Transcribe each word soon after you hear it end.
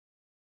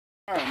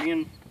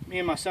Alright, me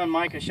and my son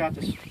Mike, I shot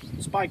this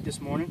spike this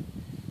morning.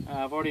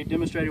 I've already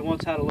demonstrated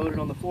once how to load it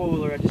on the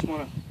four-wheeler. I just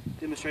want to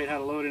demonstrate how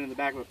to load it in the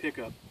back of a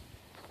pickup.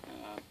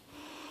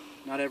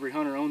 Not every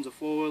hunter owns a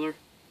four-wheeler.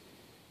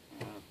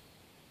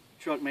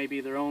 Truck may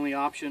be their only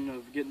option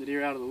of getting the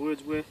deer out of the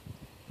woods with.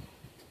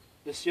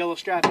 This yellow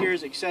strap here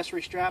is an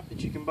accessory strap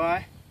that you can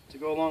buy to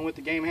go along with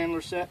the game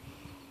handler set.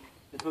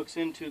 It hooks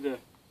into the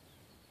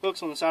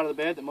hooks on the side of the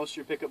bed that most of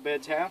your pickup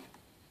beds have.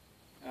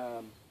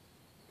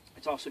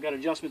 It's also got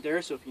adjustment there,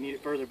 so if you need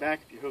it further back,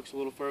 if your hook's a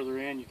little further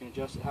in, you can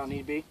adjust it how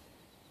need be.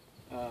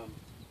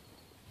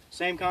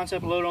 Same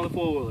concept of load on the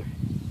four-wheeler.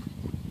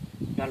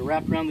 Got it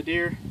wrapped around the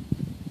deer,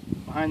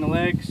 behind the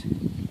legs.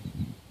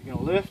 You're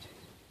going to lift,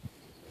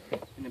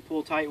 and then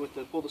pull tight with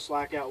pull the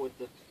slack out with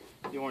the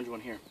orange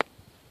one here.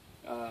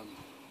 I'm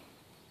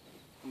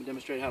going to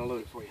demonstrate how to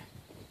load it for you.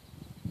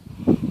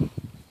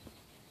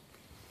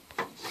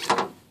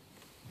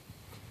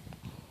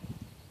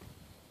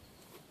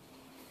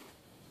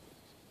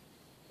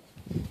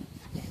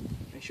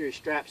 Make sure your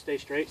straps stay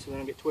straight so they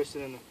don't get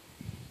twisted in the...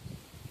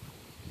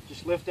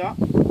 Just lift up.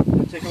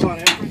 It'll take a lot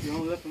of effort. You're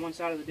only lifting one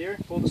side of the deer.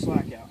 Pull the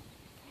slack out.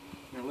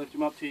 You're going to lift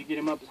him up till you get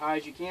him up as high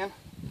as you can.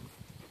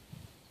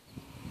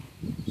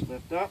 Just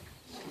lift up.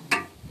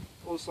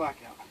 Pull the slack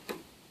out.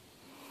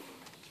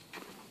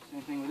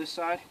 Same thing with this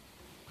side.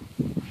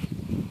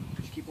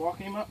 Just keep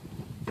walking him up.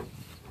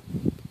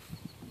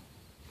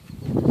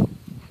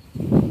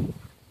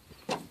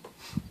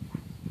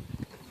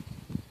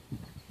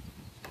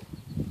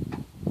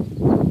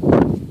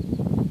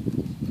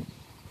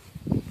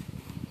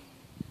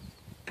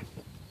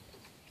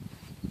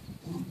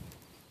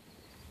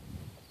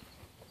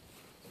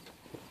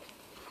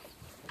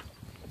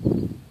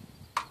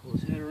 Pull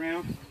his head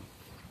around.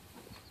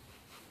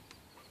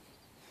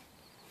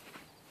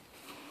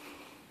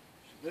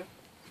 Lift.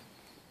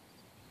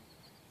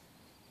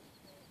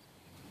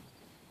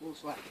 Pull the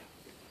slack.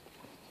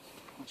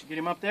 Once you get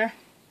him up there,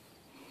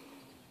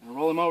 and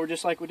roll him over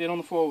just like we did on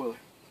the four-wheeler.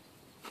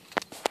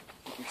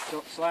 Take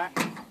your slack,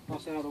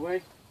 toss that out of the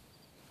way.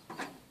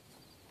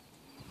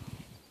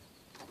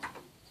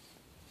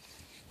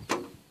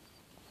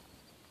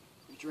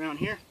 Reach around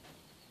here.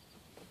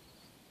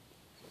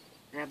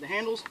 Grab the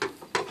handles,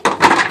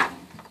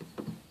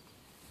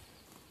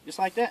 just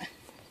like that.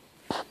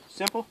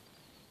 Simple.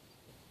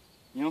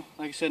 You know,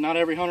 like I said, not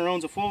every hunter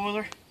owns a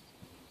four-wheeler,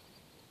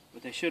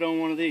 but they should own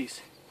one of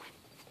these.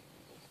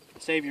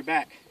 Save your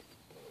back.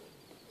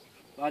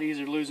 A lot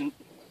easier to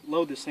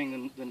load this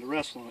thing than to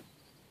wrestle on it.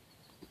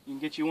 You can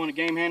get you one at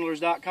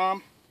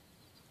gamehandlers.com.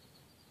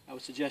 I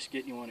would suggest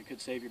getting you one. It could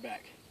save your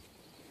back.